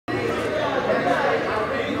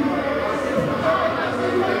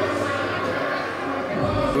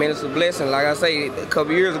mean, it's a blessing. Like I say, a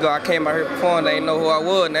couple years ago, I came out here performing, they didn't know who I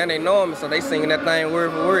was, now they know me, so they singing that thing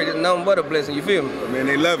word for word. It's nothing but a blessing, you feel me? Man,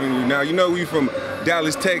 they loving you. Now, you know we from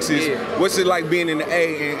Dallas, Texas. Yeah. What's it like being in the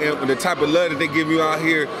A and the type of love that they give you out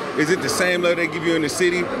here? Is it the same love they give you in the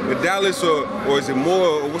city with Dallas, or is it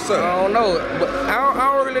more, or what's up? I don't know, but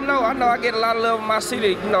I don't really know. I know I get a lot of love in my city.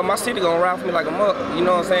 You know, my city gonna ride for me like a mother, you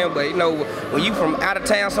know what I'm saying? But you know, when you from out of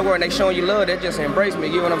town somewhere and they showing you love, that just embrace me,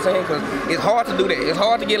 you know what I'm saying? Because it's hard to do that. It's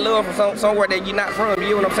hard to get love from somewhere that you're not from,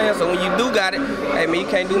 you know what I'm saying? So when you do got it, hey man, you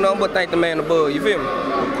can't do nothing but thank the man above, you feel me?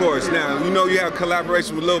 Of course. Now, you know you have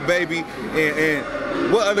collaboration with Lil Baby, and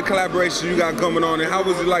what other collaborations you got coming on, and how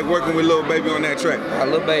was it like working with Lil Baby on that track?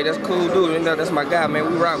 Lil Baby, that's a cool dude, you know, that's my guy,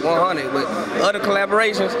 man. We rock 100, but other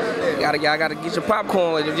collaborations, y'all gotta get your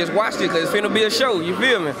popcorn and just watch it, because it's finna be a show, you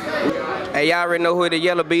feel me? Hey, y'all already know who the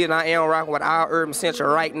Yella Beezy, and I am rocking with our urban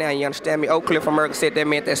central right now, you understand me? Oak Cliff America said that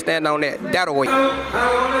meant that stand on that way. I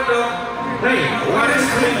wanna know, hey, why they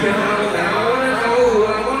sleeping on me? I wanna know,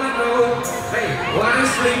 hey, why they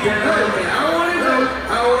sleeping on me? I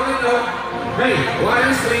wanna know, hey, why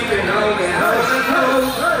they sleeping on me? I wanna know,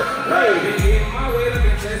 hey, been getting my way,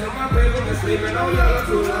 been chasing my paper, been sleeping on y'all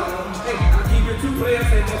too long. Hey, I keep it 2 players,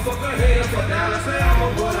 say motherfucker head for Dallas, say I'm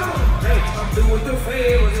a put on. Hey, I'm through with the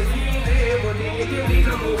favors, if you ain't there, but then you can need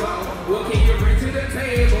to move on. What can you bring to the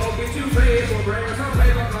table? Get you favor, bring us some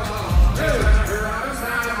paper, come on. Hey, when I hear all the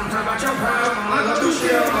sound, I'm talking about your problem, I go through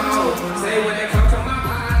shit on my own. Say when they come to my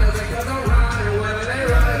partners, they cause I'm riding, whether they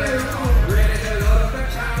ride or they wrong. Ready to load up the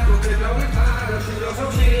child, but they know we fire, shoot up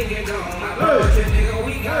some shit and get gone. My budget, nigga,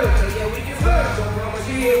 we got it, yeah, we can start, so promise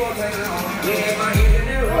you it won't take long. Yeah, my engine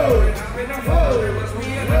is rolling, hop in the fold, it must be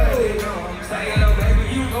a rolling, you know. Say, oh, baby,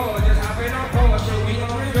 you go, just hop in the Porsche, we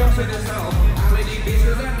gon' reverse to this song. All of these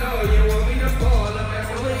bitches I know, you want me to spoil them, that's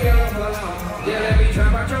what we got for long. Yeah, let me try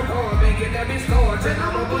about your car, man, get that bitch scorched, and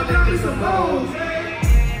I'ma put down me some balls.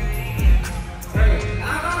 Hey,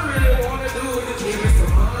 all I really wanna do is just give me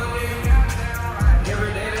some money.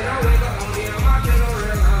 Every day that I wake up, I'm getting my killer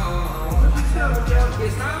real on.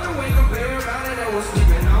 It's time to wake up everybody that was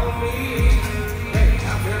sleeping on me. Hey,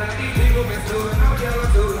 I feel like these people been stewing on Yella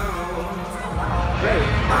too long. Hey,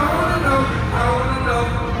 I wanna know,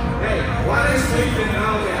 hey, why they sleeping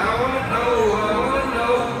on me? I wanna know,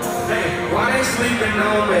 hey, why they sleeping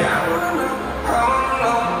on me? I wanna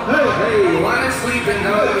know, hey, why they sleeping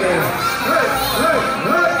on me?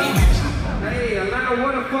 Hey, allow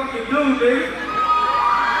what the fuck you do, nigga?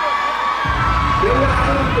 Then what I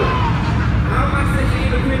don't do? How am I saying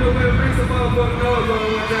independent way to make some motherfucking noise on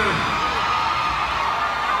one time?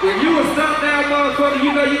 If you a stop down motherfucker,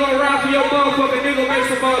 you know you gonna ride for your motherfucking nigga, make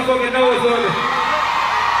some motherfucking noise on it.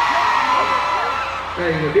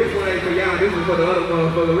 Hey, well, this one ain't for y'all, this is for the other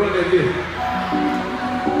motherfucker. Run that bitch.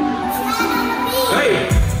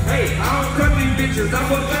 Hey, I don't cut these bitches,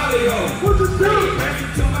 I'm a Galio. What you do? Hey, pass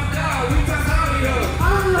it to my dog, we pass Galio.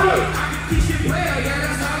 Hey, I can keep shit player, yeah,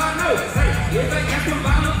 that's all I know. Hey, if they ask me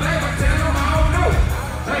about the baby, tell them I don't know.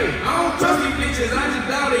 Hey, I don't trust these bitches, I just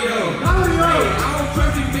Galio. Hey, I don't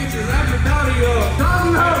trust these bitches, I just Galio.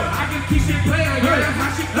 Hey, I can keep shit player, yeah, that's how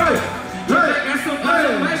she go. That's some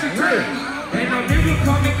information, ain't no nigga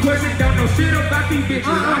coming question, don't know shit about these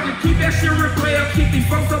bitches. I can keep that shit real player, keep these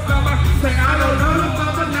folks up on my. Say I don't know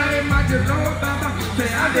about my name, I just know about my. Say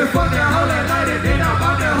I just fucked that hoe that night and then I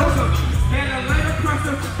bought that hoe. Had a light across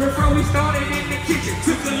the before we started in the kitchen.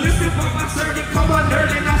 Took a listen for my surgeon, come on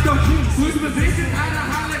nerd and I start switch position, how to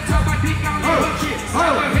holler, top my dick on the hook shit.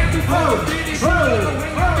 I went head to foot, finish,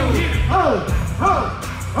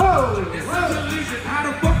 it's such a legion. How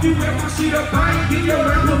the fuck you wear my shit up? I ain't get your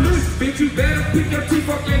revolution. Bitch, you better pick your teeth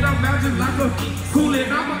up and I'm out just like a coolin'.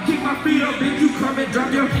 I'ma kick my feet up, bitch, you come and drop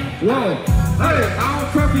your whoa. Hey, I don't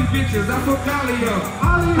trust these bitches, I fuck Galio.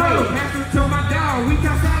 Hey, pass it to my dog, we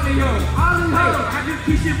got Galio. Hey, I just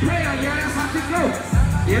keep shit player, yeah, that's how she go.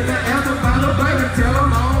 Yeah, that answer by the baby, tell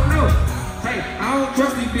them I don't know. Hey, I don't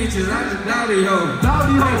trust these bitches, I just Galio.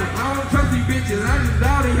 Hey, I don't trust these bitches, I just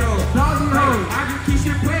Galio. Hey, I just keep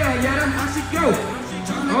shit player, yeah, that's how she go.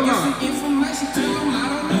 Hold on.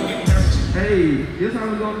 Hey, this how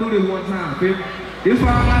we gonna do this one time, feel me? This for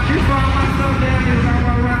all my stuff down here, all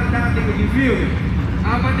my ride down niggas, you feel me?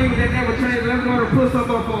 All my niggas that never changed, let's go to put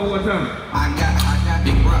something up on one time. I got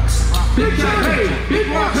big rocks. Big shot, hey, big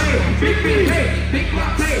rock, hey, big beat, hey, big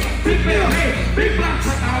block, hey, big bill, hey, big block,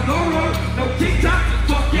 I'll go roll, no TikTok,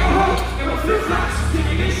 fuck your hoe, no flip flops,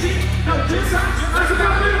 taking this shit, no drip shots, that's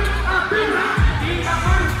about me, I'm big rock, ain't got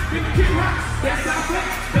money, big kid rock, that's our flex,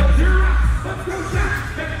 no zero, let's go shot,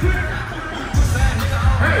 let's clear.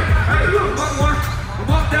 Hey, look,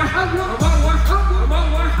 I'm up there, I'm on one,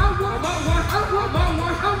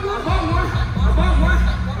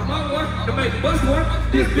 to make the bus boy.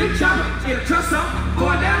 This big chopper, in a truck song.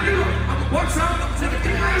 Going down, nigga, I'm a work song.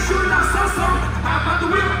 Everything I ain't shooting, I saw some. Hop out the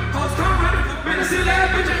wheel, hoes come running. Man, this silly ass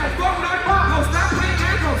bitch ain't gon' fuck nothing. Hoes stop playing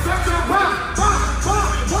games, gon' suck some.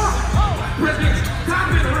 President,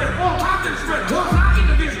 time in the red, I'm in the spread. Hoes not in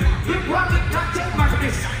the vision. Hit rocket, not check my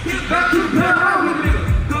condition. Hit back to the pair around with nigga.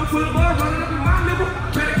 Gun full of blood running up in my liver.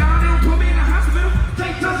 Better go down, put me in the hospital.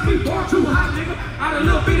 Can't touch me, born too hot, nigga. Out a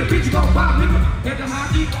little bit of bitch, you gon' pop, nigga. At the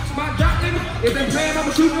hockey, my drop, nigga. If they playing,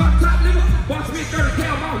 I'ma shoot you up top, nigga. Watch me 30K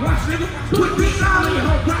on my watch, nigga. Put me down in your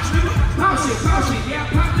whole crotch, nigga. Pop shit, yeah,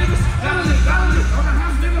 pop, niggas. Gotta live on the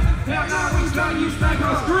house, nigga. Hell nah, we starting you stank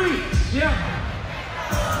on screen. Yeah.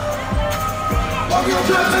 Walk your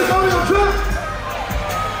truck, take over your truck.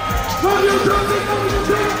 Walk your truck, take over your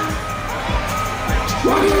truck.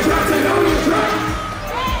 Walk your truck, take over your truck.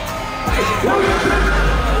 Hey, walk your truck.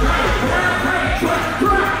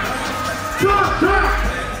 Truck.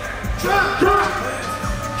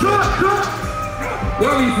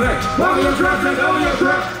 What do you say? Walk your truck, take over your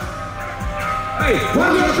truck. Hey,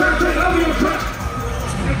 walk your truck, take over your truck.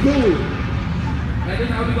 That's cool. Hey, this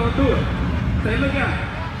how we gonna do it. Say, look out.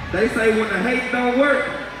 They say when the hate don't work,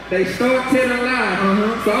 they start telling lies.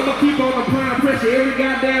 So I'm gonna keep on applying pressure every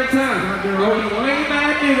goddamn time. On these lame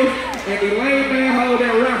ass niggas and these lame man hoes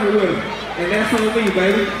that rapping with them. And that's on me,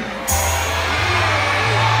 baby.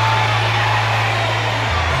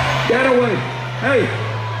 That away. Hey,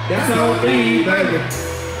 that's on me, baby.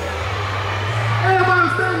 Everybody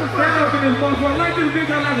stand up in this motherfucker. Like this bitch,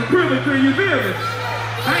 I like a privilege to you, feel me?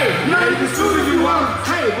 Hey, you ain't as good as you want.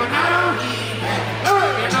 Hey, but I don't.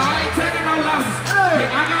 And I ain't taking no losses. Hey,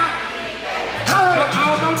 I got. Look, I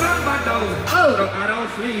don't know nothing about those. Look, I don't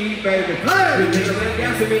sleep, baby. Hey, you niggas ain't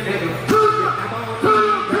gassing me, nigga. I'm on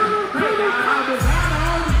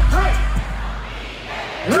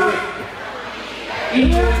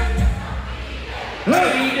Hey,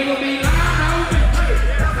 these niggas be lying on me.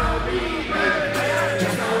 That's on me, baby.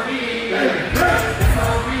 That's on me, baby. That's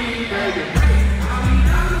on me, baby. I'll be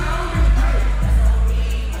down on me.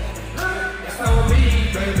 That's on me,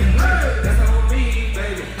 baby. That's on me,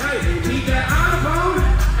 baby. Keep that out of on me.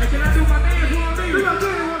 Hey, can I do my dance on me? I'm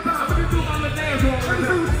gonna do my little dance on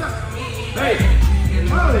me. Hey, and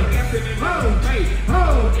hold it, gas in me, hold it, baby.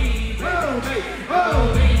 Hold it, baby.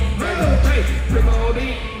 Hold it, baby. Hold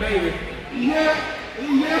it, baby. Yeah.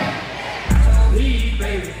 G,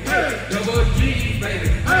 baby. Hey. Double G, baby.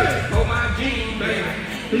 Hey. Oh, my G, baby.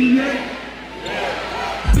 Yeah.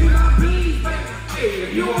 You got B's, baby. Hey, if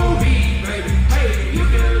you won't be, baby. Hey, you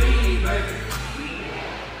can leave, baby.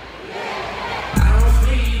 I don't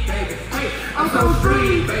sleep, baby. Hey, I'm so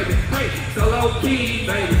free, baby. Hey, so low key,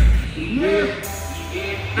 baby. Yeah.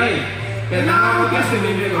 Hey. And I don't guess in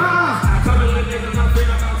me, nigga. I come in with niggas, I'm free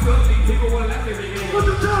about something. People want to laugh at me, nigga. What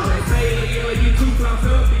you doing? They say, you too close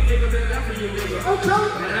up. These niggas been laughing you, nigga. Okay.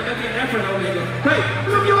 And I got the effort on, nigga. Hey,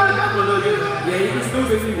 look, you ain't got to look, nigga. Yeah, you can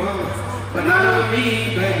stupid if you want. But I don't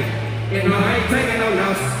need, baby. And no, I ain't taking no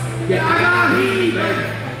loss. Yeah, I got heat,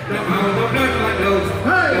 baby. No, I don't want nothing like those.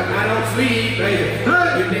 Hey. I don't sleep, baby.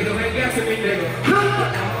 Hey. You niggas ain't guessing me, nigga.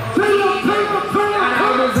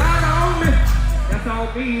 That's on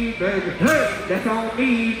me, baby. Hey, that's on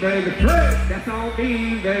me, baby. Hey, that's on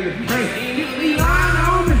me, baby. Hey, you be lying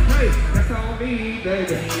on me. Hey, that's on me,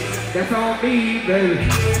 baby. That's on me, baby.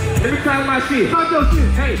 Let me try my shit. Talk your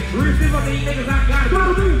shit. Hey, receive on these niggas, I got it.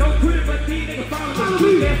 Don't put it, but these niggas follow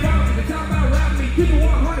me. They're following me. Talk about rapping me. People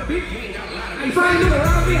want 100 bitch. Hey, same nigga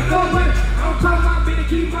around me. Go away. I don't talk about me to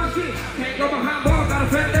keep my shit. Can't go behind bars, got a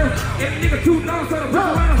fat there. Every nigga too long, so the bitch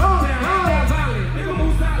around the whole town. Nigga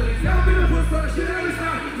move silent. Y'all been put some shit on the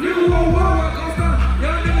side. Nigga won't walk, don't stop.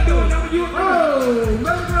 Y'all nigga do it, now you a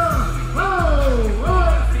nigga.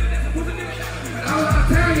 I was out of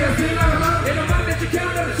town, yeah, see, like, ain't nobody that you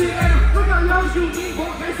can't let the shit out. Look at y'all shoot jeans, boy,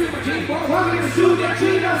 they see my jeans, boy. Walking in the shoe, that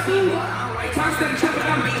jeans, that's cool. Toss that chop it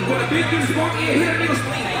out, boy, the big niggas walk in here, niggas.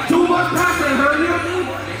 Too much pasta, I heard you.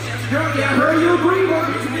 Girl, yeah, I heard you agree, boy.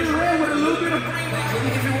 Get you in the red with a little bit of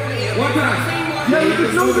one time. Yeah, you can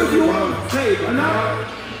shoot if you want. Hey, but now.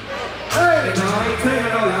 Hey, no, I ain't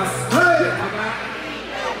taking no loss. Hey,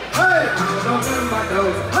 hey, I don't know nothing about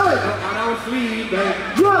those. Hey, I don't sleep, baby.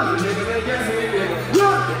 Yeah, niggas ain't guessing me, nigga.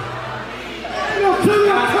 Yeah, you don't kill me.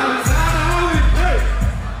 I'm hey,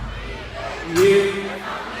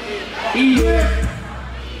 yeah.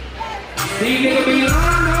 These niggas be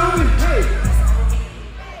lying on me. Hey,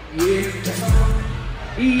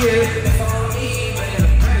 yeah.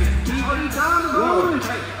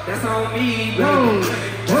 That's on me, baby.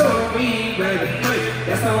 That's on me, baby. Hey,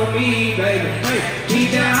 that's on me, baby. Hey, keep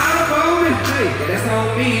that out of on me. Hey, that's on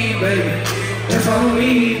me, baby. That's on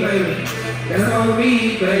me, baby. That's on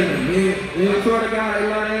me, baby. Yeah, swear to God,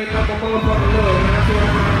 they ain't no motherfucking love, man. I swear to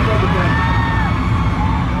God, I'm fucking